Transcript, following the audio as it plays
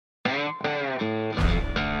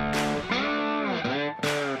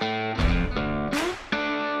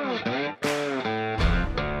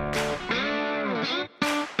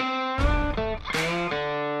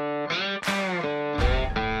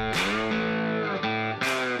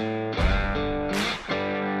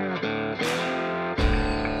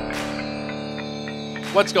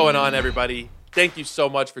What's going on, everybody? Thank you so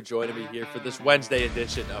much for joining me here for this Wednesday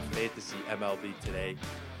edition of Fantasy MLB Today.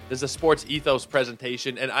 This is a Sports Ethos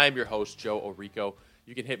presentation, and I am your host, Joe Orico.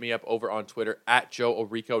 You can hit me up over on Twitter at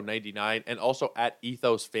JoeOrico99 and also at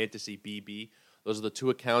Ethos Fantasy BB. Those are the two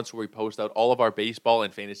accounts where we post out all of our baseball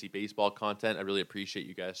and fantasy baseball content. I really appreciate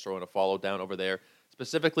you guys throwing a follow down over there,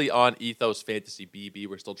 specifically on Ethos Fantasy BB.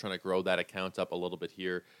 We're still trying to grow that account up a little bit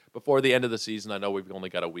here before the end of the season. I know we've only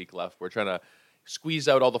got a week left. We're trying to squeeze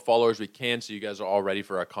out all the followers we can so you guys are all ready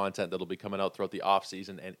for our content that'll be coming out throughout the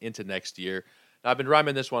offseason and into next year. Now, I've been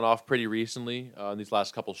rhyming this one off pretty recently in these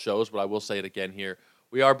last couple shows, but I will say it again here.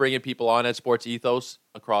 We are bringing people on at Sports Ethos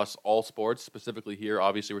across all sports, specifically here.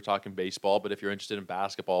 Obviously, we're talking baseball, but if you're interested in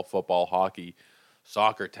basketball, football, hockey,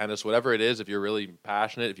 soccer, tennis, whatever it is, if you're really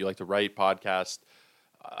passionate, if you like to write, podcast,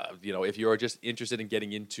 if you're just interested in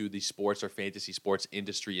getting into the sports or fantasy sports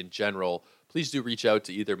industry in general, please do reach out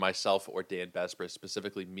to either myself or Dan Bespris,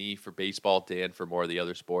 specifically me for baseball, Dan for more of the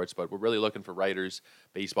other sports. But we're really looking for writers,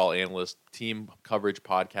 baseball analysts, team coverage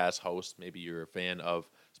podcast hosts. Maybe you're a fan of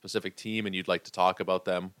a specific team and you'd like to talk about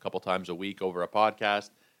them a couple times a week over a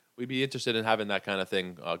podcast. We'd be interested in having that kind of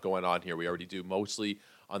thing going on here. We already do mostly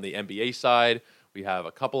on the NBA side. We have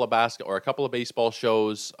a couple of baseball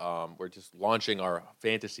shows. We're just launching our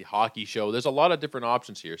fantasy hockey show. There's a lot of different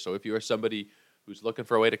options here. So if you are somebody who's looking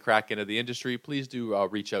for a way to crack into the industry, please do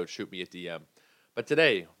reach out, shoot me a DM. But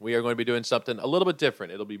today, we are going to be doing something a little bit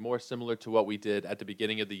different. It'll be more similar to what we did at the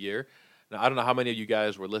beginning of the year. Now, I don't know how many of you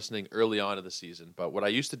guys were listening early on in the season, but what I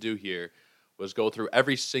used to do here was go through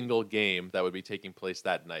every single game that would be taking place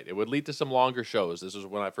that night. It would lead to some longer shows. This was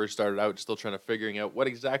when I first started out, still trying to figuring out what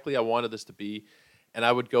exactly I wanted this to be. And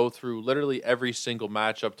I would go through literally every single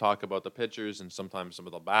matchup, talk about the pitchers and sometimes some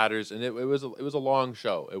of the batters. And it was a long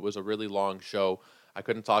show. It was a really long show. I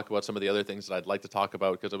couldn't talk about some of the other things that I'd like to talk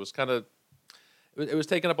about because it was it was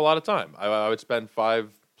taking up a lot of time. I would spend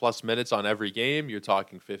 5+ minutes on every game. You're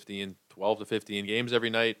talking 12 to 15 games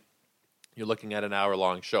every night. You're looking at an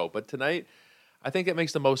hour-long show. But tonight, I think it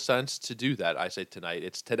makes the most sense to do that. I say tonight,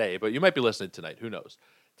 it's today, but you might be listening tonight. Who knows?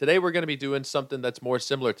 Today, we're going to be doing something that's more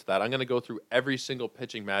similar to that. I'm going to go through every single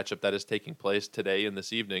pitching matchup that is taking place today and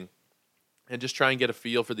this evening and just try and get a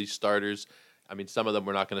feel for these starters. I mean, some of them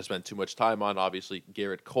we're not going to spend too much time on. Obviously,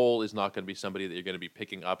 Garrett Cole is not going to be somebody that you're going to be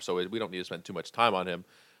picking up, so we don't need to spend too much time on him.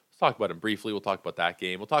 Let's talk about him briefly. We'll talk about that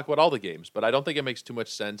game. We'll talk about all the games, but I don't think it makes too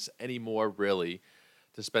much sense anymore, really,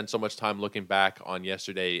 to spend so much time looking back on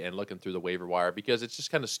yesterday and looking through the waiver wire because it's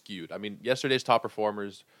just kind of skewed. I mean, yesterday's top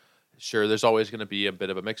performers, sure, there's always going to be a bit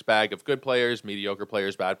of a mixed bag of good players, mediocre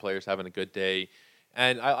players, bad players having a good day.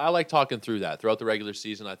 And I like talking through that. Throughout the regular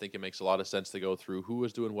season, I think it makes a lot of sense to go through who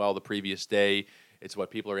was doing well the previous day. It's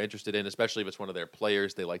what people are interested in, especially if it's one of their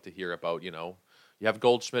players. They like to hear about, you have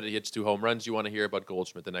Goldschmidt, he hits 2 home runs. You want to hear about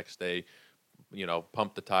Goldschmidt the next day,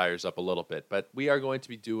 pump the tires up a little bit. But we are going to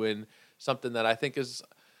be doing something that I think is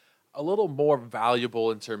a little more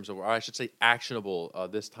valuable in terms of, or I should say actionable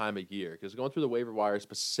this time of year. Because going through the waiver wire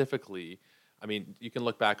specifically, I mean, you can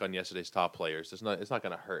look back on yesterday's top players. It's not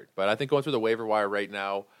going to hurt. But I think going through the waiver wire right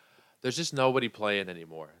now, there's just nobody playing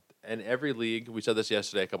anymore. And every league, we said this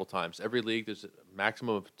yesterday a couple times, every league there's a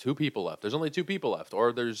maximum of 2 people left. There's only 2 people left,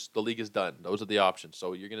 or the league is done. Those are the options.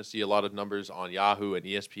 So you're going to see a lot of numbers on Yahoo and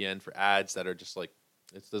ESPN for ads that are just like,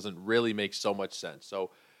 it doesn't really make so much sense.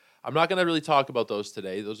 So I'm not going to really talk about those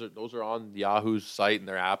today. Those are on Yahoo's site and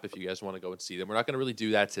their app if you guys want to go and see them. We're not going to really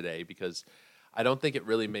do that today because I don't think it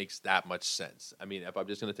really makes that much sense. I mean, if I'm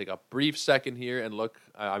just going to take a brief second here and look,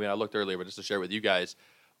 I looked earlier, but just to share with you guys,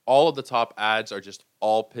 all of the top ads are just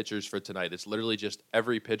all pitchers for tonight. It's literally just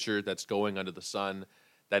every pitcher that's going under the sun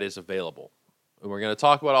that is available. And we're going to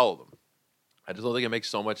talk about all of them. I just don't think it makes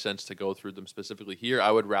so much sense to go through them specifically here.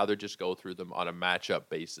 I would rather just go through them on a matchup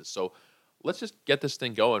basis. So let's just get this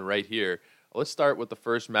thing going right here. Let's start with the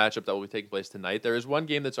first matchup that will be taking place tonight. There is one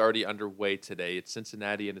game that's already underway today. It's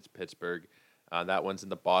Cincinnati and it's Pittsburgh. That one's in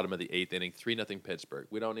the bottom of the 8th inning, 3-0 Pittsburgh.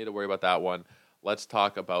 We don't need to worry about that one. Let's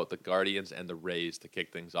talk about the Guardians and the Rays to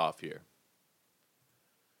kick things off here.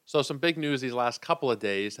 So some big news these last couple of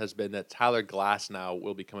days has been that Tyler Glasnow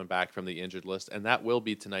will be coming back from the injured list, and that will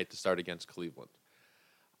be tonight to start against Cleveland.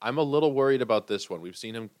 I'm a little worried about this one. We've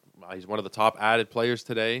seen him. He's one of the top added players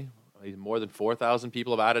today. He's more than 4,000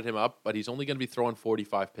 people have added him up, but he's only going to be throwing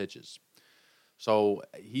 45 pitches. So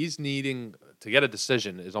he's needing to get a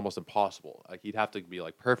decision is almost impossible. Like he'd have to be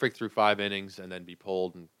like perfect through 5 innings and then be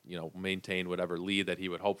pulled and maintain whatever lead that he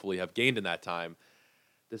would hopefully have gained in that time.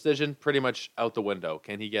 Decision pretty much out the window.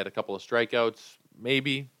 Can he get a couple of strikeouts?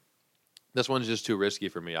 Maybe. This one's just too risky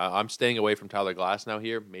for me. I'm staying away from Tyler Glasnow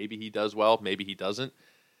here. Maybe he does well. Maybe he doesn't.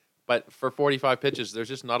 But for 45 pitches, there's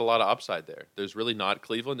just not a lot of upside there. There's really not.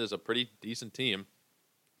 Cleveland is a pretty decent team.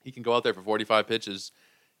 He can go out there for 45 pitches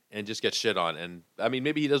and just get shit on. And, I mean,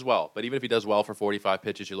 maybe he does well. But even if he does well for 45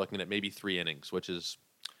 pitches, you're looking at maybe 3 innings, which is,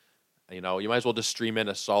 you might as well just stream in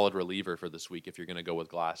a solid reliever for this week if you're going to go with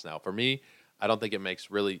Glass now. For me, I don't think it makes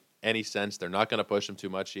really any sense. They're not going to push him too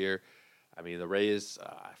much here. I mean, the Rays,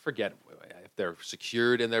 I forget if they're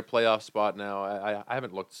secured in their playoff spot now. I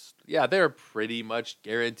haven't looked. Yeah, they're pretty much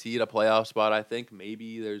guaranteed a playoff spot, I think.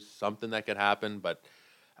 Maybe there's something that could happen, but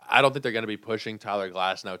I don't think they're going to be pushing Tyler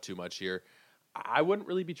Glass now too much here. I wouldn't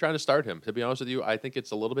really be trying to start him, to be honest with you. I think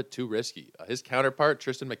it's a little bit too risky. His counterpart,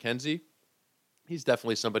 Tristan McKenzie, he's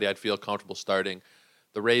definitely somebody I'd feel comfortable starting.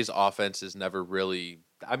 The Rays' offense is never really.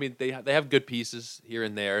 I mean, they have good pieces here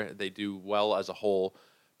and there. They do well as a whole,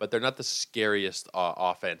 but they're not the scariest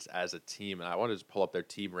offense as a team. And I wanted to pull up their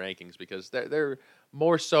team rankings because they're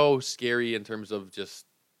more so scary in terms of just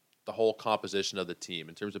the whole composition of the team.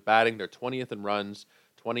 In terms of batting, they're 20th in runs,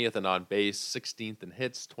 20th in on base, 16th in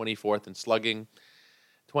hits, 24th in slugging,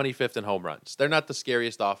 25th in home runs. They're not the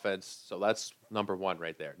scariest offense, so that's number one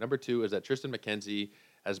right there. Number two is that Tristan McKenzie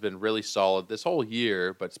has been really solid this whole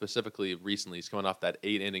year, but specifically recently, he's coming off that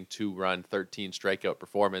 8-inning, 2-run, 13 strikeout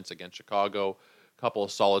performance against Chicago. A couple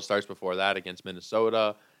of solid starts before that against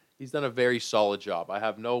Minnesota. He's done a very solid job. I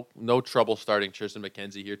have no trouble starting Tristan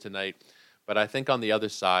McKenzie here tonight, but I think on the other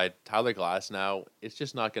side, Tyler Glass now, it's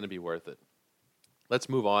just not going to be worth it. Let's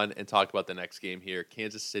move on and talk about the next game here,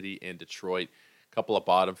 Kansas City and Detroit. A couple of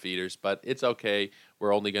bottom feeders, but it's okay.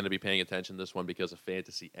 We're only going to be paying attention to this one because of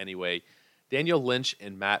fantasy anyway. Daniel Lynch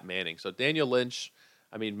and Matt Manning. So Daniel Lynch,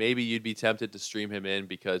 I mean, maybe you'd be tempted to stream him in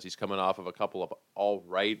because he's coming off of a couple of all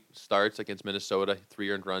right starts against Minnesota,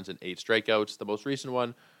 3 earned runs and 8 strikeouts. The most recent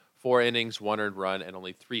one, 4 innings, 1 earned run, and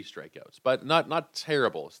only 3 strikeouts. But not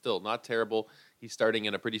terrible. Still not terrible. He's starting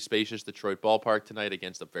in a pretty spacious Detroit ballpark tonight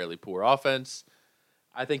against a fairly poor offense.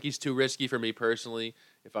 I think he's too risky for me personally.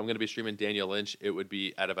 If I'm going to be streaming Daniel Lynch, it would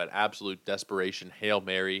be out of an absolute desperation, Hail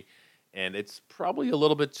Mary. And it's probably a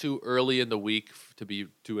little bit too early in the week to be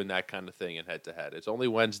doing that kind of thing in head-to-head. It's only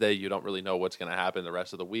Wednesday. You don't really know what's going to happen the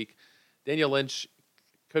rest of the week. Daniel Lynch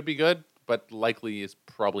could be good, but likely is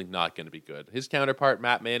probably not going to be good. His counterpart,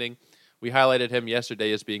 Matt Manning, we highlighted him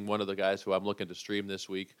yesterday as being one of the guys who I'm looking to stream this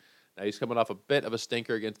week. Now, he's coming off a bit of a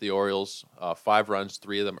stinker against the Orioles. 5 runs,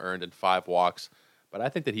 3 of them earned, and 5 walks. But I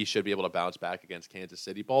think that he should be able to bounce back against Kansas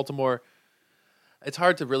City. Baltimore, it's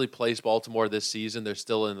hard to really place Baltimore this season. They're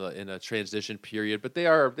still in a transition period, but they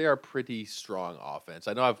are pretty strong offense.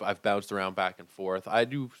 I know I've bounced around back and forth. I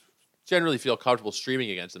do generally feel comfortable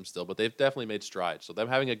streaming against them still, but they've definitely made strides. So them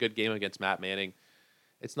having a good game against Matt Manning,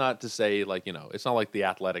 it's not to say it's not like the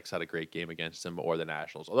Athletics had a great game against him or the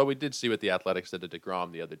Nationals. Although we did see what the Athletics did to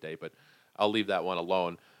DeGrom the other day, but I'll leave that one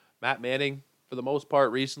alone. Matt Manning, for the most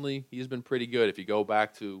part recently, he's been pretty good. If you go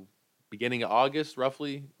back to beginning of August,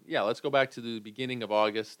 roughly. Yeah, let's go back to the beginning of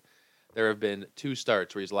August. There have been 2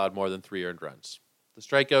 starts where he's allowed more than 3 earned runs. The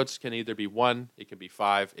strikeouts can either be 1, it can be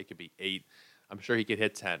 5, it could be 8. I'm sure he could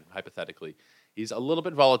hit 10, hypothetically. He's a little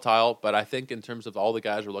bit volatile, but I think in terms of all the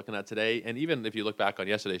guys we're looking at today, and even if you look back on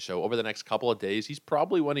yesterday's show, over the next couple of days, he's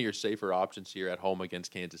probably one of your safer options here at home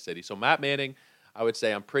against Kansas City. So Matt Manning, I would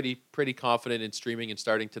say I'm pretty confident in streaming and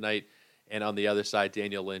starting tonight. And on the other side,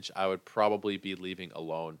 Daniel Lynch, I would probably be leaving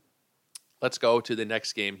alone. Let's go to the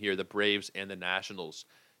next game here, the Braves and the Nationals.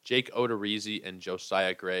 Jake Odorizzi and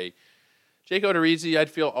Josiah Gray. Jake Odorizzi, I'd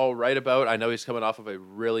feel all right about. I know he's coming off of a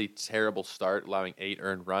really terrible start, allowing 8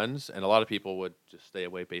 earned runs, and a lot of people would just stay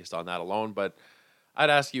away based on that alone. But I'd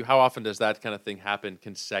ask you, how often does that kind of thing happen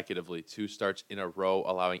consecutively? 2 starts in a row,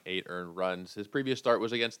 allowing 8 earned runs. His previous start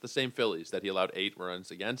was against the same Phillies that he allowed 8 runs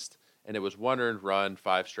against, and it was 1 earned run,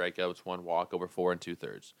 5 strikeouts, 1 walk over 4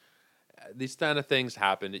 2/3. These kind of things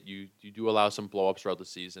happen. You do allow some blow-ups throughout the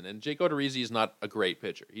season. And Jake Odorizzi is not a great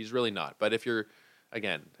pitcher. He's really not. But if you're,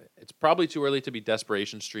 again, it's probably too early to be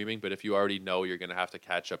desperation streaming, but if you already know you're going to have to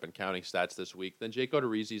catch up in counting stats this week, then Jake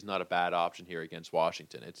Odorizzi is not a bad option here against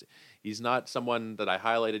Washington. He's not someone that I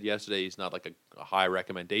highlighted yesterday. He's not like a high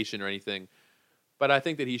recommendation or anything. But I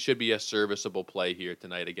think that he should be a serviceable play here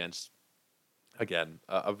tonight against, again,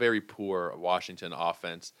 a very poor Washington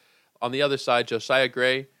offense. On the other side, Josiah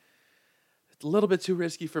Gray, a little bit too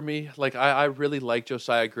risky for me. Like, I really like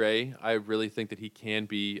Josiah Gray. I really think that he can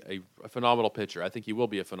be a phenomenal pitcher. I think he will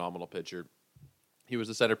be a phenomenal pitcher. He was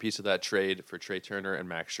the centerpiece of that trade for Trey Turner and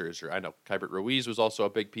Max Scherzer. I know Keibert Ruiz was also a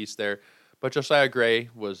big piece there, but Josiah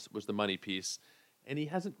Gray was the money piece, and he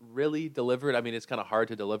hasn't really delivered. I mean, it's kind of hard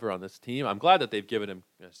to deliver on this team. I'm glad that they've given him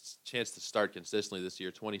a chance to start consistently this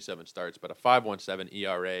year, 27 starts, but a 5.17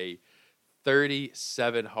 ERA,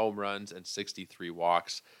 37 home runs and 63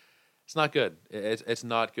 walks. It's not good. It's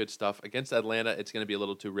not good stuff. Against Atlanta, it's going to be a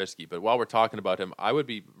little too risky. But while we're talking about him, I would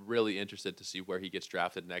be really interested to see where he gets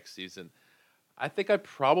drafted next season. I think I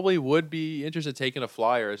probably would be interested in taking a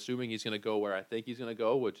flyer, assuming he's going to go where I think he's going to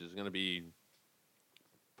go, which is going to be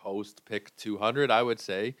post pick 200, I would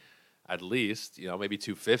say, at least, maybe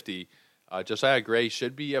 250. Josiah Gray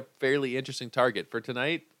should be a fairly interesting target for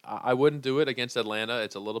tonight. I wouldn't do it against Atlanta.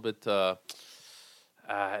 It's a little bit,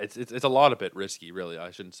 it's a lot of bit risky, really. I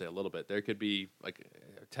shouldn't say a little bit. There could be like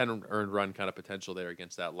a 10 earned run kind of potential there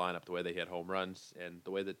against that lineup, the way they hit home runs and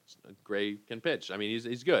the way that Gray can pitch. I mean,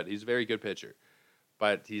 he's good. He's a very good pitcher,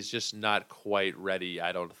 but he's just not quite ready,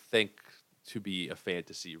 I don't think, to be a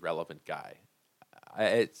fantasy relevant guy.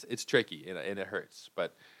 It's tricky and it hurts,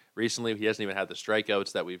 but recently he hasn't even had the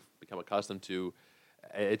strikeouts that we've become accustomed to.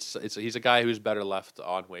 He's a guy who's better left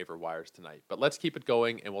on waiver wires tonight. But let's keep it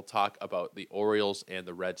going, and we'll talk about the Orioles and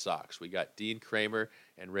the Red Sox. We got Dean Kremer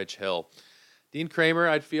and Rich Hill. Dean Kremer,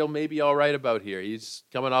 I'd feel maybe all right about here. He's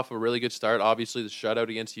coming off a really good start. Obviously, the shutout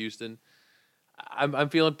against Houston. I'm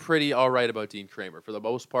feeling pretty all right about Dean Kremer. For the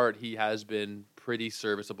most part, he has been pretty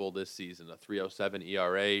serviceable this season. A 3.07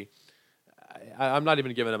 ERA. I'm not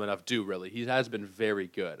even giving him enough due, really. He has been very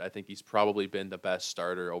good. I think he's probably been the best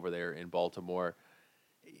starter over there in Baltimore.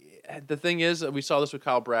 The thing is, we saw this with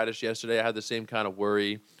Kyle Bradish yesterday. I had the same kind of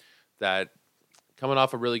worry that coming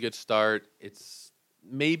off a really good start, it's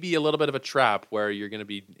maybe a little bit of a trap where you're going to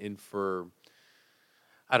be in for,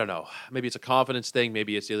 I don't know, maybe it's a confidence thing.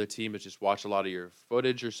 Maybe it's the other team has just watched a lot of your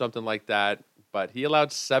footage or something like that. But he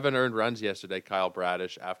allowed 7 earned runs yesterday, Kyle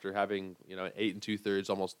Bradish, after having an 8 2/3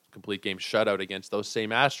 almost complete game shutout against those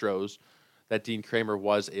same Astros that Dean Kremer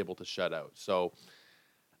was able to shut out. So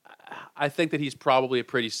I think that he's probably a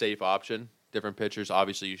pretty safe option. Different pitchers,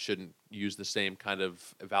 obviously, you shouldn't use the same kind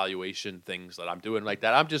of evaluation things that I'm doing like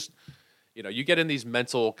that. I'm just, you get in these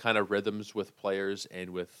mental kind of rhythms with players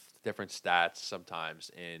and with different stats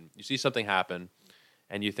sometimes, and you see something happen,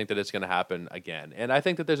 and you think that it's going to happen again. And I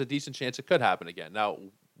think that there's a decent chance it could happen again. Now,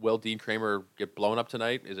 will Dean Kremer get blown up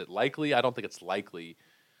tonight? Is it likely? I don't think it's likely.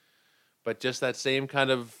 But just that same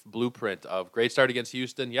kind of blueprint of great start against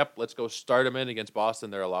Houston. Yep, let's go start him in against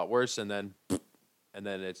Boston. They're a lot worse, and then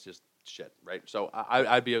it's just shit, right? So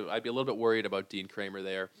I'd be a little bit worried about Dean Kremer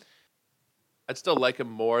there. I'd still like him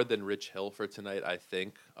more than Rich Hill for tonight, I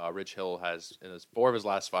think. Rich Hill has, in 4 of his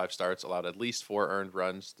last 5 starts, allowed at least 4 earned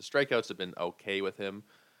runs. The strikeouts have been okay with him,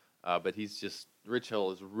 but Rich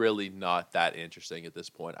Hill is really not that interesting at this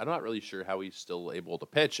point. I'm not really sure how he's still able to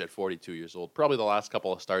pitch at 42 years old. Probably the last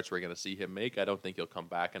couple of starts we're going to see him make. I don't think he'll come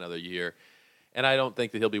back another year, and I don't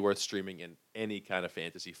think that he'll be worth streaming in any kind of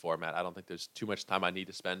fantasy format. I don't think there's too much time I need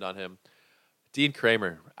to spend on him. Dean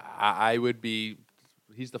Kremer, I would be...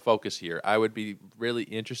 He's the focus here. I would be really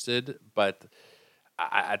interested, but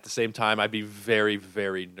at the same time, I'd be very,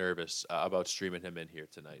 very nervous about streaming him in here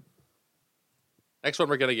tonight. Next one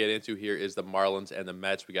we're going to get into here is the Marlins and the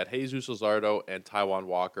Mets. We got Jesus Luzardo and Taijuan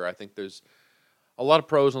Walker. I think there's a lot of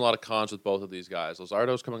pros and a lot of cons with both of these guys.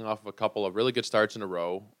 Luzardo's coming off of a couple of really good starts in a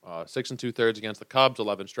row. 6 2/3 against the Cubs,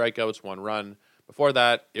 11 strikeouts, 1 run. Before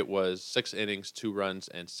that, it was 6 innings, 2 runs,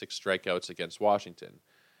 and 6 strikeouts against Washington.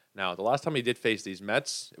 Now, the last time he did face these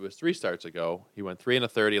Mets, it was 3 starts ago. He went 3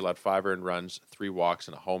 1/3, allowed 5 earned runs, 3 walks,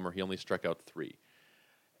 and a homer. He only struck out 3.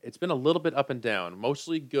 It's been a little bit up and down,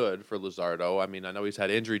 mostly good for Luzardo. I mean, I know he's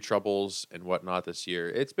had injury troubles and whatnot this year.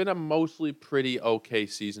 It's been a mostly pretty okay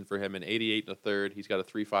season for him. In 88 1/3, he's got a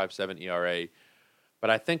 3.57 ERA. But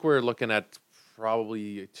I think we're looking at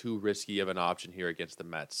probably too risky of an option here against the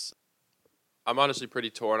Mets. I'm honestly pretty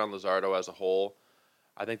torn on Luzardo as a whole.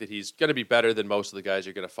 I think that he's going to be better than most of the guys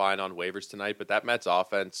you're going to find on waivers tonight, but that Mets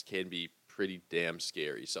offense can be pretty damn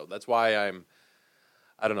scary. So that's why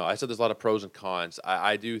I don't know. I said there's a lot of pros and cons.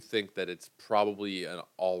 I do think that it's probably an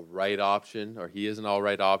all right option, or he is an all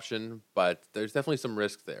right option, but there's definitely some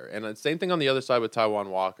risk there. And the same thing on the other side with Taijuan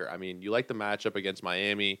Walker. I mean, you like the matchup against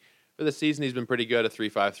Miami. For the season, he's been pretty good, a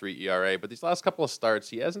 3.53 ERA, but these last couple of starts,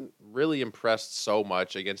 he hasn't really impressed so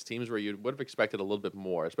much against teams where you would have expected a little bit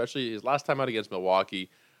more, especially his last time out against Milwaukee,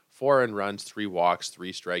 4 earned runs, 3 walks,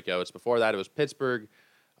 3 strikeouts. Before that, it was Pittsburgh.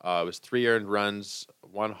 It was 3 earned runs,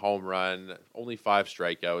 1 home run, only 5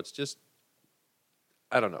 strikeouts. Just,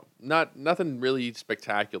 I don't know, nothing really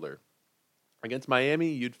spectacular. Against Miami,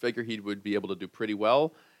 you'd figure he would be able to do pretty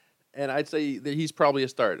well. And I'd say that he's probably a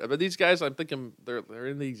start. But these guys, I'm thinking they're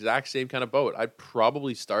in the exact same kind of boat. I'd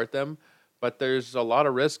probably start them, but there's a lot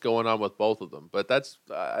of risk going on with both of them. But that's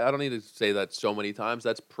I don't need to say that so many times.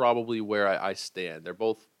 That's probably where I stand. They're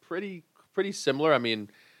both pretty similar. I mean,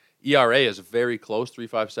 ERA is very close,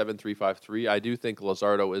 3.57, 3.53. I do think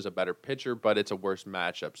Luzardo is a better pitcher, but it's a worse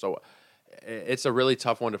matchup. So it's a really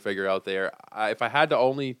tough one to figure out there. If I had to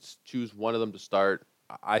only choose one of them to start,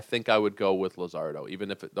 I think I would go with Luzardo,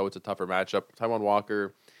 even though it's a tougher matchup. Taijuan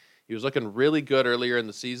Walker, he was looking really good earlier in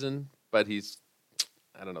the season, but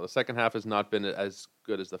I don't know, the second half has not been as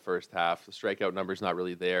good as the first half. The strikeout number's not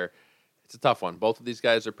really there. It's a tough one. Both of these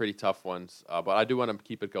guys are pretty tough ones, but I do want to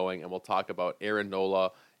keep it going, and we'll talk about Aaron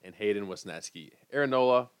Nola and Hayden Wesneski. Aaron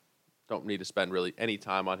Nola, don't need to spend really any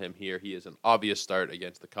time on him here. He is an obvious start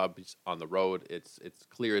against the Cubs on the road. It's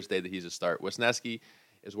clear as day that he's a start. Wesneski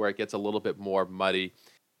is where it gets a little bit more muddy.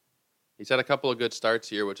 He's had a couple of good starts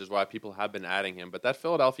here, which is why people have been adding him. But that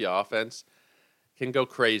Philadelphia offense can go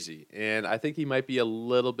crazy, and I think he might be a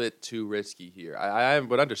little bit too risky here. I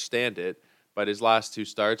would understand it, but his last two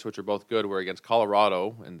starts, which are both good, were against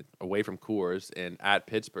Colorado and away from Coors and at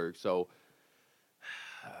Pittsburgh. So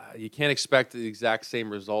you can't expect the exact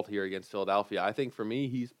same result here against Philadelphia. I think for me,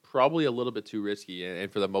 he's probably a little bit too risky,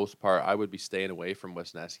 and for the most part, I would be staying away from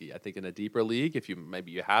Wesneski. I think in a deeper league, if you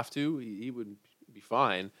have to, he would be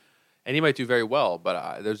fine, and he might do very well.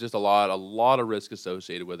 But there's just a lot of risk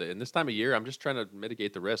associated with it. And this time of year, I'm just trying to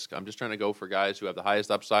mitigate the risk. I'm just trying to go for guys who have the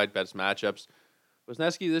highest upside, best matchups.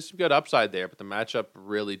 Wesneski, there's good upside there, but the matchup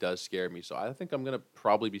really does scare me. So I think I'm going to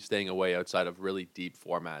probably be staying away outside of really deep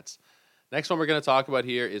formats. Next one we're going to talk about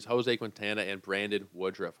here is Jose Quintana and Brandon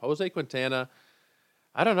Woodruff. Jose Quintana,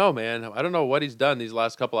 I don't know, man. I don't know what he's done these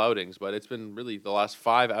last couple outings, but it's been really the last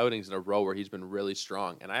 5 outings in a row where he's been really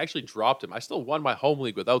strong. And I actually dropped him. I still won my home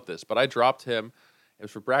league without this, but I dropped him. It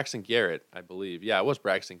was for Braxton Garrett, I believe. Yeah, it was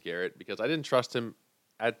Braxton Garrett because I didn't trust him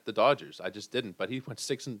at the Dodgers. I just didn't. But he went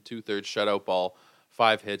 6 2/3 shutout ball,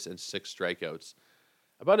 5 hits, and 6 strikeouts.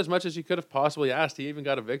 About as much as you could have possibly asked. He even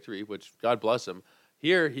got a victory, which God bless him.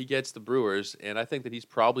 Here he gets the Brewers, and I think that he's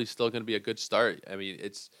probably still going to be a good start. I mean,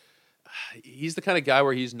 he's the kind of guy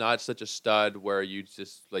where he's not such a stud where you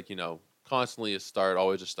just constantly a start,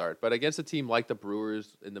 always a start. But against a team like the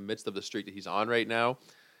Brewers in the midst of the streak that he's on right now,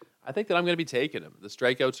 I think that I'm going to be taking him. The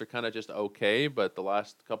strikeouts are kind of just okay, but the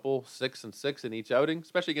last couple 6 and 6 in each outing,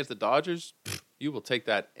 especially against the Dodgers, you will take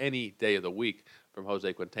that any day of the week from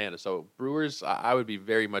Jose Quintana. So Brewers, I would be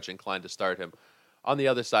very much inclined to start him. On the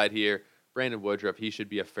other side here, Brandon Woodruff, he should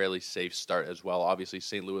be a fairly safe start as well. Obviously,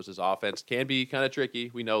 St. Louis's offense can be kind of tricky.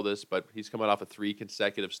 We know this, but he's coming off of 3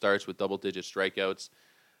 consecutive starts with double-digit strikeouts.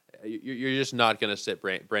 You're just not going to sit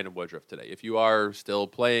Brandon Woodruff today. If you are still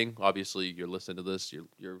playing, obviously you're listening to this,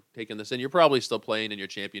 you're taking this in, you're probably still playing in your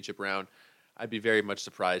championship round. I'd be very much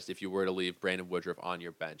surprised if you were to leave Brandon Woodruff on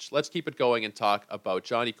your bench. Let's keep it going and talk about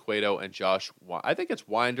Johnny Cueto and Josh. I think it's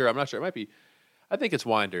Winder. I'm not sure. It might be. I think it's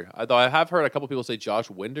Winder, though I have heard a couple people say Josh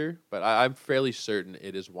Winder, but I'm fairly certain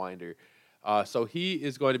it is Winder. So he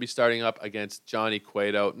is going to be starting up against Johnny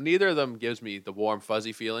Cueto. Neither of them gives me the warm,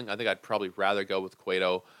 fuzzy feeling. I think I'd probably rather go with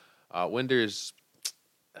Cueto. Winder's,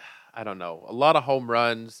 I don't know, a lot of home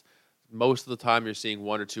runs. Most of the time you're seeing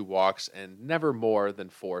 1 or 2 walks and never more than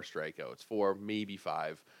 4 strikeouts, 4, maybe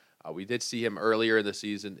 5. We did see him earlier in the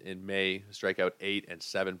season in May, strike out 8 and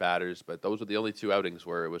 7 batters, but those were the only 2 outings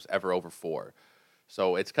where it was ever over 4.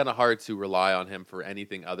 So it's kind of hard to rely on him for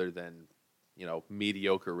anything other than,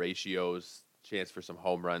 mediocre ratios, chance for some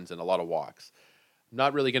home runs, and a lot of walks.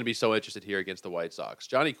 Not really going to be so interested here against the White Sox.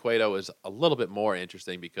 Johnny Cueto is a little bit more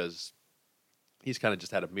interesting because he's kind of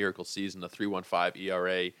just had a miracle season, a 3.15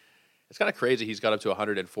 ERA. It's kind of crazy he's got up to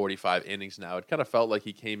 145 innings now. It kind of felt like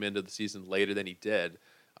he came into the season later than he did.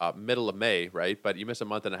 Middle of May, right? But you miss a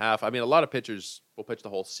month and a half. I mean, a lot of pitchers will pitch the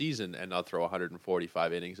whole season and not throw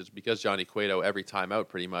 145 innings. It's because Johnny Cueto, every time out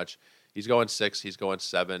pretty much, he's going 6, he's going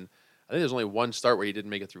 7. I think there's only 1 start where he didn't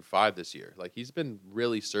make it through 5 this year. Like, he's been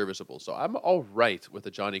really serviceable. So I'm all right with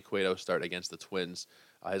the Johnny Cueto start against the Twins.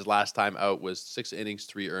 His last time out was 6 innings,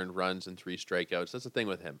 3 earned runs, and 3 strikeouts. That's the thing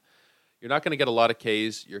with him. You're not going to get a lot of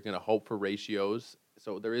Ks. You're going to hope for ratios.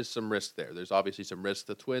 So there is some risk there. There's obviously some risk.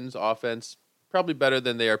 The Twins' offense, probably better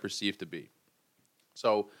than they are perceived to be.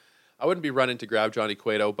 So I wouldn't be running to grab Johnny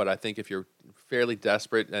Cueto, but I think if you're fairly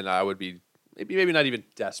desperate, and I would be maybe not even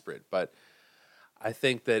desperate, but I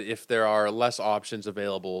think that if there are less options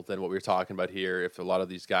available than what we were talking about here, if a lot of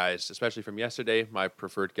these guys, especially from yesterday, my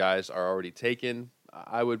preferred guys are already taken,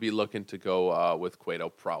 I would be looking to go with Cueto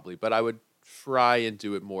probably, but I would try and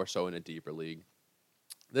do it more so in a deeper league.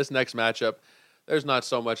 This next matchup, there's not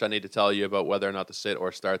so much I need to tell you about whether or not to sit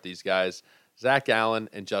or start these guys. Zach Gallen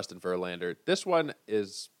and Justin Verlander. This one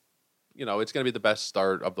is, it's going to be the best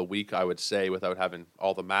start of the week, I would say, without having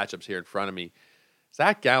all the matchups here in front of me.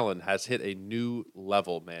 Zach Gallen has hit a new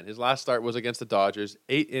level, man. His last start was against the Dodgers.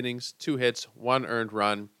 8 innings, 2 hits, 1 earned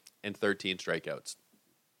run, and 13 strikeouts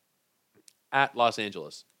at Los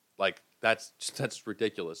Angeles. Like, that's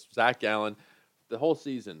ridiculous. Zach Gallen, the whole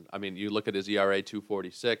season, I mean, you look at his ERA,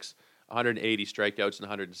 2.46, 180 strikeouts and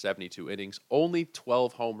 172 innings, only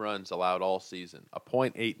 12 home runs allowed all season, a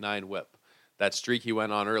 .89 whip. That streak he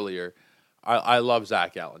went on earlier, I love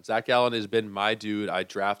Zach Gallen. Zach Gallen has been my dude. I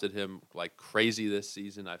drafted him like crazy this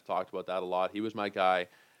season. I've talked about that a lot. He was my guy,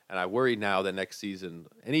 and I worry now that next season,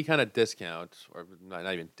 any kind of discount, or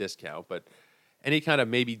not even discount, but any kind of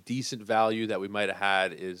maybe decent value that we might have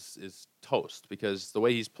had is toast, because the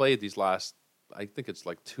way he's played these last, I think it's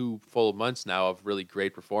like 2 full months now of really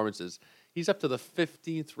great performances, he's up to the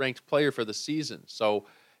 15th ranked player for the season. So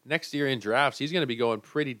next year in drafts, he's going to be going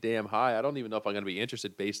pretty damn high. I don't even know if I'm going to be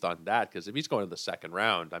interested based on that, because if he's going to the second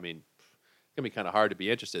round, I mean, it's going to be kind of hard to be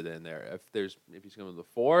interested in there. If he's going to the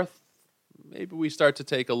fourth, maybe we start to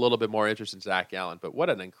take a little bit more interest in Zach Gallen. But what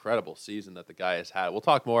an incredible season that the guy has had. We'll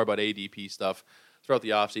talk more about ADP stuff throughout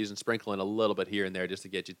the offseason, sprinkling a little bit here and there just to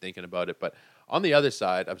get you thinking about it. But on the other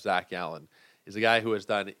side of Zach Gallen is a guy who has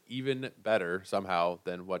done even better somehow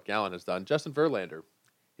than what Gallen has done, Justin Verlander.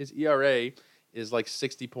 His ERA is like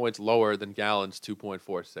 60 points lower than Gallen's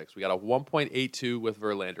 2.46. We got a 1.82 with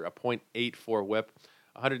Verlander, a .84 whip,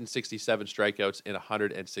 167 strikeouts in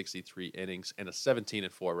 163 innings, and a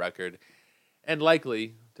 17-4 record. And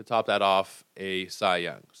likely, to top that off, a Cy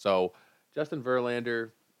Young. So Justin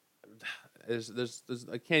Verlander,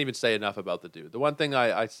 I can't even say enough about the dude. The one thing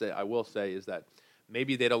I will say is that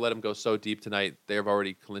maybe they don't let him go so deep tonight. They've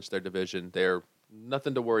already clinched their division. They're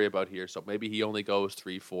nothing to worry about here. So maybe he only goes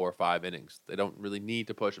 3, 4, 5 innings. They don't really need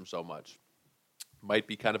to push him so much. Might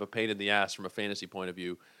be kind of a pain in the ass from a fantasy point of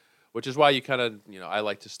view, which is why you kind of, I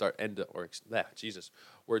like to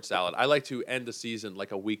word salad. I like to end the season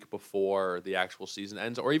like a week before the actual season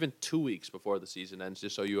ends, or even 2 weeks before the season ends,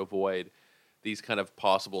 just so you avoid these kind of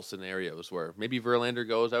possible scenarios where maybe Verlander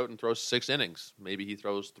goes out and throws 6 innings. Maybe he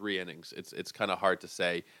throws 3 innings. It's kind of hard to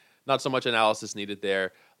say. Not so much analysis needed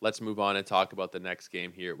there. Let's move on and talk about the next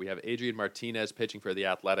game here. We have Adrian Martinez pitching for the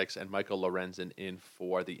Athletics and Michael Lorenzen in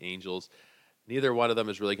for the Angels. Neither one of them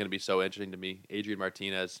is really going to be so interesting to me. Adrian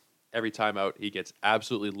Martinez, every time out, he gets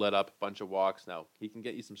absolutely lit up, bunch of walks. Now, he can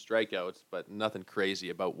get you some strikeouts, but nothing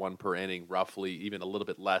crazy, about 1 per inning, roughly, even a little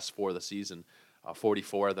bit less for the season.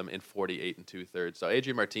 44 of them in 48 2/3. So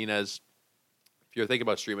Adrian Martinez, if you're thinking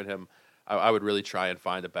about streaming him, I would really try and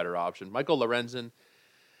find a better option. Michael Lorenzen,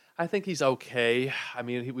 I think he's okay. I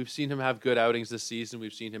mean, we've seen him have good outings this season.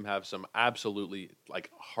 We've seen him have some absolutely like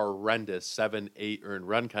horrendous 7, 8 earned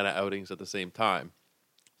run kind of outings at the same time.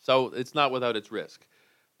 So it's not without its risk.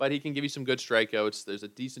 But he can give you some good strikeouts. There's a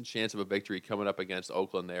decent chance of a victory coming up against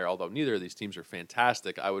Oakland there, although neither of these teams are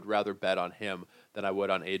fantastic. I would rather bet on him than I would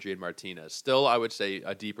on Adrian Martinez. Still, I would say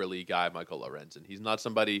a deeper league guy, Michael Lorenzen. He's not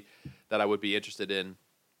somebody that I would be interested in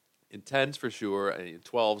 10s for sure. In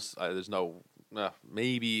 12s, there's no,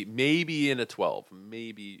 maybe in a 12.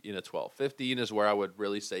 Maybe in a 12. 15 is where I would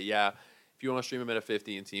really say, yeah, if you want to stream him in a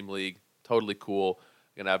 15-team league, totally cool.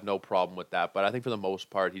 Going to have no problem with that. But I think for the most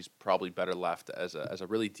part, he's probably better left as a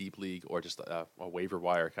really deep league or just a waiver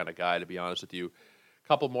wire kind of guy, to be honest with you. A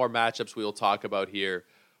couple more matchups we will talk about here.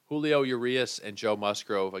 Julio Urias and Joe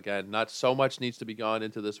Musgrove. Again, not so much needs to be gone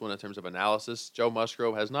into this one in terms of analysis. Joe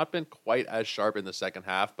Musgrove has not been quite as sharp in the second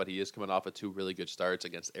half, but he is coming off of 2 really good starts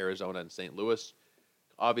against Arizona and St. Louis.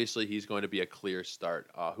 Obviously, he's going to be a clear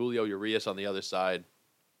start. Julio Urias on the other side,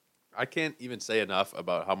 I can't even say enough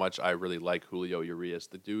about how much I really like Julio Urias.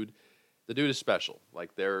 The dude is special.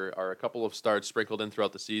 Like, there are a couple of starts sprinkled in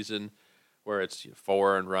throughout the season where it's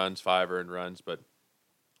 4 earned runs, 5 earned runs, but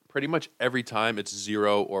pretty much every time it's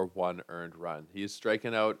 0 or 1 earned run. He is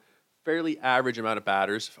striking out fairly average amount of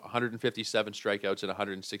batters, 157 strikeouts in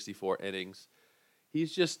 164 innings. He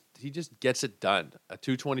just gets it done. A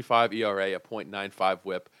 2.25 ERA, a .95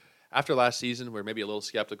 WHIP. After last season, we're maybe a little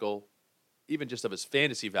skeptical, even just of his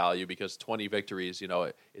fantasy value, because 20 victories,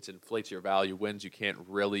 it inflates your value. Wins, you can't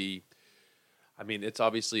really, it's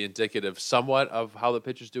obviously indicative somewhat of how the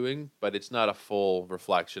pitcher's doing, but it's not a full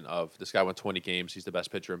reflection of this guy won 20 games. He's the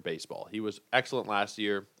best pitcher in baseball. He was excellent last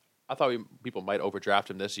year. I thought people might overdraft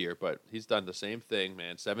him this year, but he's done the same thing,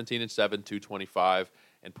 man. 17-7, 225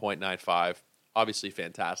 and .95. Obviously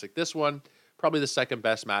fantastic. This one, probably the second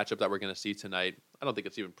best matchup that we're going to see tonight. I don't think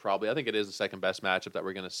it's even probably. I think it is the second best matchup that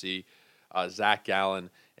we're going to see. Zach Gallen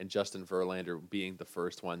and Justin Verlander being the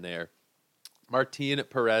first one there. Martin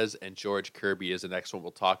Perez and George Kirby is the next one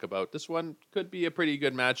we'll talk about. This one could be a pretty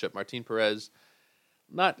good matchup. Martin Perez,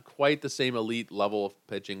 not quite the same elite level of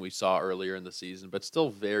pitching we saw earlier in the season, but still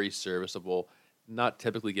very serviceable. not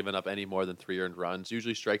typically giving up any more than 3 earned runs,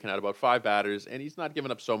 usually striking out about 5 batters, and he's not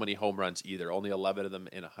giving up so many home runs either, only 11 of them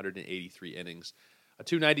in 183 innings. A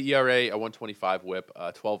 2.90 ERA, a 125 whip,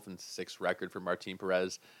 a 12-6 record for Martin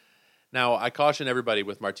Perez. Now, I caution everybody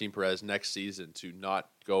with Martin Perez next season to not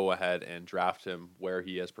go ahead and draft him where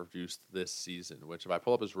he has produced this season, which if I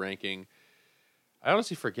pull up his ranking, I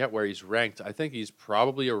honestly forget where he's ranked. I think he's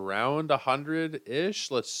probably around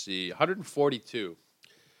 100-ish. Let's see, 142.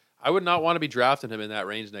 I would not want to be drafting him in that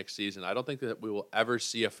range next season. I don't think that we will ever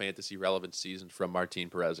see a fantasy relevant season from Martin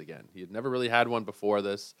Perez again. He had never really had one before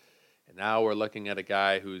this, and now we're looking at a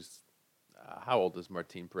guy who's how old is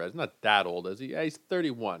Martin Perez? Not that old, is he? Yeah, he's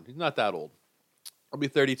 31. He's not that old. He'll be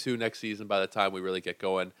 32 next season by the time we really get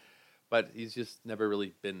going. But he's just never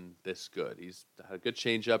really been this good. He's had a good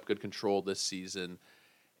changeup, good control this season,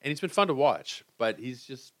 and he's been fun to watch. But he's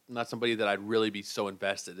just not somebody that I'd really be so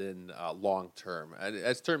invested in long term.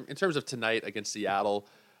 In terms of tonight against Seattle,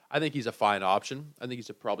 I think he's a fine option. I think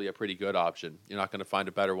he's probably a pretty good option. You're not going to find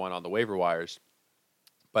a better one on the waiver wires.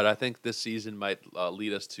 But I think this season might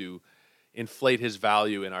lead us to inflate his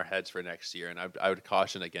value in our heads for next year, and I would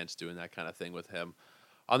caution against doing that kind of thing with him.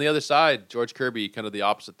 On the other side, George Kirby, kind of the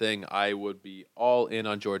opposite thing. I would be all in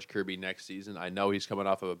on George Kirby next season. I know he's coming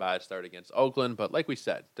off of a bad start against Oakland, but like we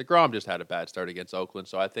said, DeGrom just had a bad start against Oakland,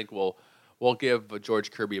 so I think we'll give George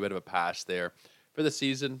Kirby a bit of a pass there. For the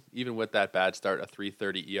season, even with that bad start, a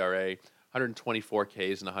 3.30 ERA, 124 Ks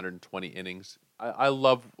and 120 innings. I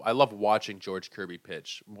love watching George Kirby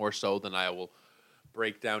pitch more so than I will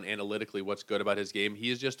break down analytically what's good about his game.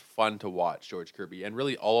 He is just fun to watch, George Kirby. And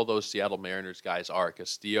really all of those Seattle Mariners guys are.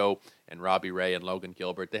 Castillo and Robbie Ray and Logan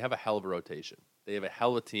Gilbert. They have a hell of a rotation. They have a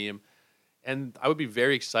hell of a team. And I would be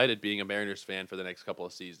very excited being a Mariners fan for the next couple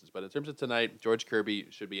of seasons. But in terms of tonight, George Kirby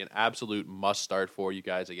should be an absolute must start for you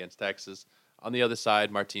guys against Texas. On the other side,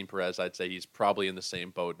 Martin Perez, I'd say he's probably in the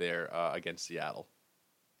same boat there against Seattle.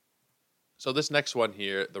 So this next one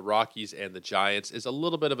here, the Rockies and the Giants, is a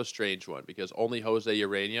little bit of a strange one because only Jose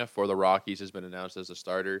Urena for the Rockies has been announced as a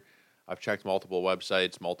starter. I've checked multiple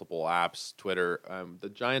websites, multiple apps, Twitter. The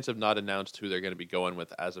Giants have not announced who they're going to be going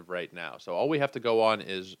with as of right now. So all we have to go on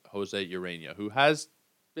is Jose Urena, who has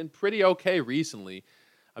been pretty okay recently.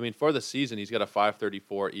 I mean, for the season, he's got a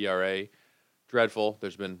 5.34 ERA. Dreadful.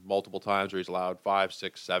 There's been multiple times where he's allowed 5,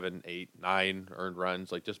 6, 7, 8, 9 earned runs,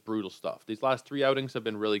 like just brutal stuff. These last 3 outings have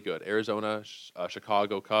been really good. Arizona,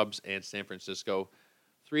 Chicago Cubs, and San Francisco.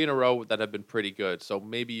 3 in a row that have been pretty good. So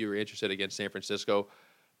maybe you're interested against San Francisco.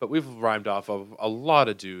 But we've rhymed off of a lot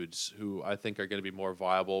of dudes who I think are going to be more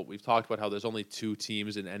viable. We've talked about how there's only 2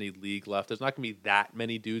 teams in any league left. There's not going to be that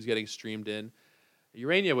many dudes getting streamed in.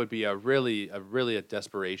 Urena would be a really a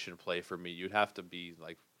desperation play for me. You'd have to be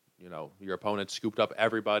like, your opponent scooped up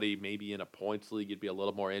everybody. Maybe in a points league, you'd be a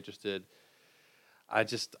little more interested. I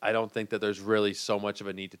don't think that there's really so much of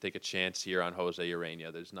a need to take a chance here on Jose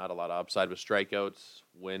Urena. There's not a lot of upside with strikeouts.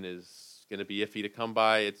 Win is going to be iffy to come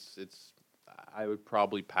by. I would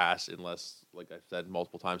probably pass unless, like I've said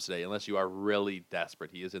multiple times today, unless you are really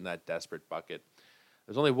desperate. He is in that desperate bucket.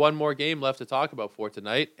 There's only one more game left to talk about for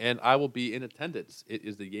tonight, and I will be in attendance. It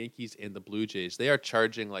is the Yankees and the Blue Jays. They are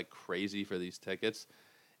charging like crazy for these tickets.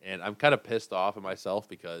 And I'm kind of pissed off at myself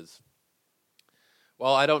because,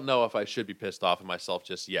 well, I don't know if I should be pissed off at myself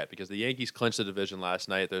just yet because the Yankees clinched the division last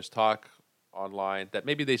night. There's talk online that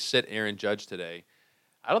maybe they sit Aaron Judge today.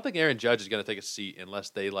 I don't think Aaron Judge is going to take a seat unless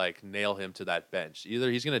they nail him to that bench. Either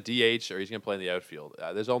he's going to DH or he's going to play in the outfield.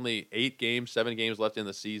 There's only 7 games left in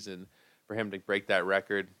the season for him to break that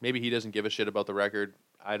record. Maybe he doesn't give a shit about the record.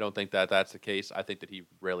 I don't think that that's the case. I think that he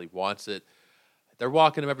really wants it. They're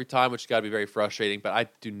walking him every time, which has got to be very frustrating, but I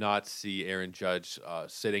do not see Aaron Judge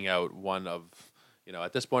sitting out one of,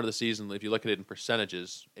 at this point of the season, if you look at it in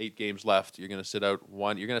percentages, 8 games left, you're going to sit out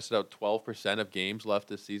 12% of games left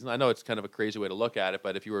this season. I know it's kind of a crazy way to look at it,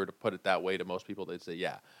 but if you were to put it that way to most people, they'd say,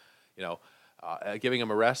 yeah, giving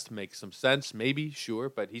him a rest makes some sense, maybe, sure,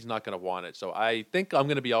 but he's not going to want it. So I think I'm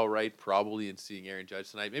going to be all right probably in seeing Aaron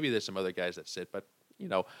Judge tonight. Maybe there's some other guys that sit, but,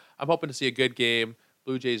 I'm hoping to see a good game.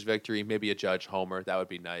 Blue Jays victory, maybe a Judge homer. That would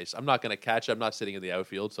be nice. I'm not going to catch it. I'm not sitting in the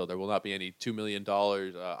outfield, so there will not be any $2 million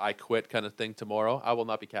I quit kind of thing tomorrow. I will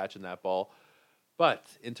not be catching that ball. But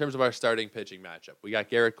in terms of our starting pitching matchup, we got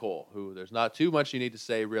Garrett Cole, who there's not too much you need to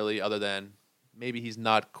say really other than maybe he's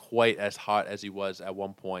not quite as hot as he was at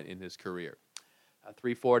one point in his career. A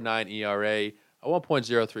 3.49 ERA, a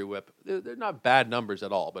 1.03 whip. They're not bad numbers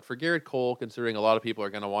at all. But for Garrett Cole, considering a lot of people are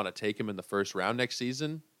going to want to take him in the first round next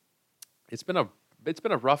season, it's been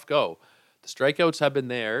a rough go. The strikeouts have been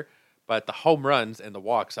there, but the home runs and the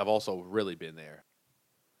walks have also really been there.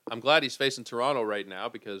 I'm glad he's facing Toronto right now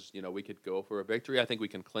because, we could go for a victory. I think we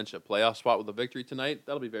can clinch a playoff spot with a victory tonight.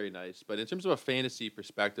 That'll be very nice. But in terms of a fantasy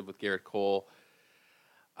perspective with Garrett Cole,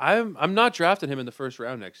 I'm not drafting him in the first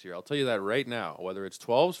round next year. I'll tell you that right now. Whether it's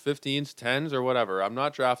 12s, 15s, 10s, or whatever, I'm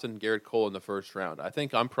not drafting Garrett Cole in the first round. I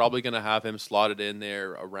think I'm probably going to have him slotted in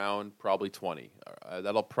there around probably 20.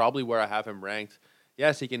 That'll probably where I have him ranked.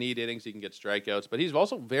 Yes, he can eat innings, he can get strikeouts, but he's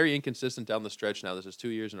also very inconsistent down the stretch now. This is 2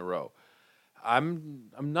 years in a row.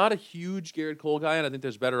 I'm not a huge Garrett Cole guy, and I think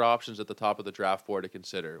there's better options at the top of the draft board to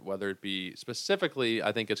consider. Whether it be specifically,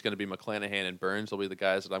 I think it's going to be McClanahan and Burns will be the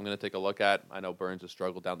guys that I'm going to take a look at. I know Burns has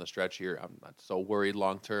struggled down the stretch here. I'm not so worried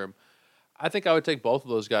long term. I think I would take both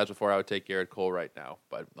of those guys before I would take Garrett Cole right now.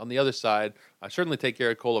 But on the other side, I certainly take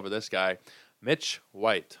Garrett Cole over this guy. Mitch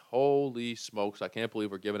White. Holy smokes. I can't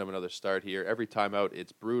believe we're giving him another start here. Every time out,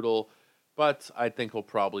 it's brutal. But I think we'll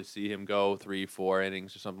probably see him go 3-4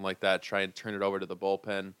 innings or something like that, try and turn it over to the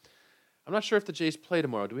bullpen. I'm not sure if the Jays play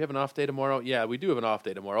tomorrow. Do we have an off day tomorrow? Yeah, we do have an off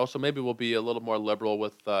day tomorrow. So maybe we'll be a little more liberal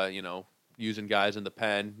with, using guys in the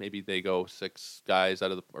pen. Maybe they go 6 guys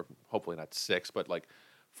out of the, or hopefully not 6, but like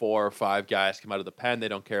 4 or 5 guys come out of the pen. They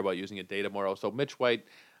don't care about using a day tomorrow. So Mitch White,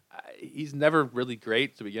 he's never really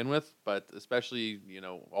great to begin with, but especially,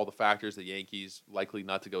 all the factors, the Yankees likely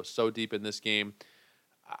not to go so deep in this game.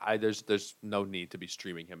 There's no need to be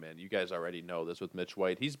streaming him in. You guys already know this with Mitch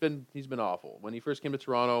White. He's been awful. When he first came to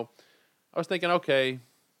Toronto, I was thinking, okay,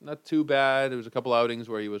 not too bad. There was a couple outings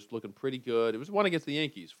where he was looking pretty good. It was one against the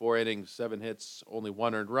Yankees, 4 innings, 7 hits, only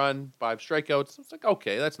 1 earned run, 5 strikeouts. It's like,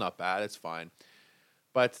 okay, that's not bad. It's fine.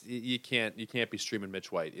 But you can't be streaming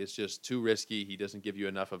Mitch White. It's just too risky. He doesn't give you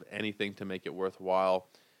enough of anything to make it worthwhile.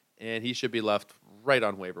 And he should be left right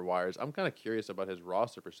on waiver wires. I'm kind of curious about his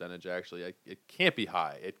roster percentage, actually. It can't be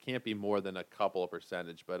high. It can't be more than a couple of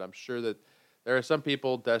percentage, but I'm sure that there are some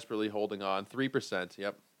people desperately holding on. 3%,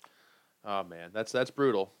 yep. Oh, man, that's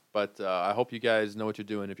brutal. But I hope you guys know what you're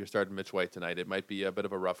doing if you're starting Mitch White tonight. It might be a bit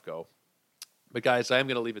of a rough go. But, guys, I am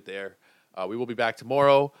going to leave it there. We will be back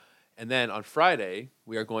tomorrow. And then on Friday,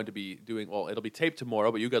 we are going to be doing, it'll be taped tomorrow,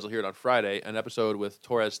 but you guys will hear it on Friday, an episode with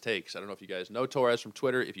Torres Takes. I don't know if you guys know Torres from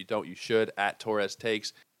Twitter. If you don't, you should, at Torres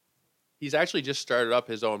Takes. He's actually just started up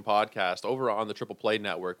his own podcast over on the Triple Play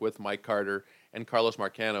Network with Mike Carter and Carlos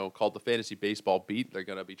Marcano called the Fantasy Baseball Beat. They're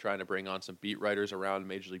going to be trying to bring on some beat writers around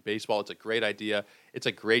Major League Baseball. It's a great idea. It's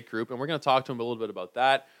a great group, and we're going to talk to him a little bit about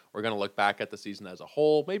that. We're going to look back at the season as a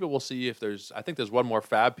whole. Maybe we'll see if I think there's one more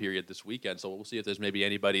fab period this weekend, so we'll see if there's maybe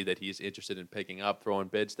anybody that he's interested in picking up, throwing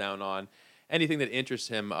bids down on, anything that interests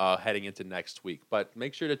him heading into next week. But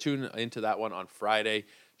make sure to tune into that one on Friday.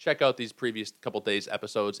 Check out these previous couple days'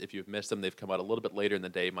 episodes. If you've missed them, they've come out a little bit later in the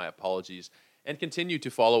day. My apologies. And continue to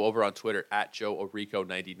follow over on Twitter at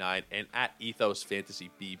JoeOrico99 and at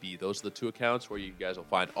EthosFantasyBB. Those are the 2 accounts where you guys will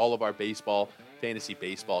find all of our fantasy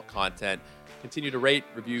baseball content. Continue to rate,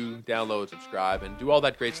 review, download, subscribe, and do all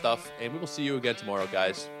that great stuff. And we will see you again tomorrow,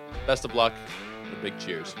 guys. Best of luck and a big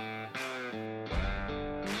cheers.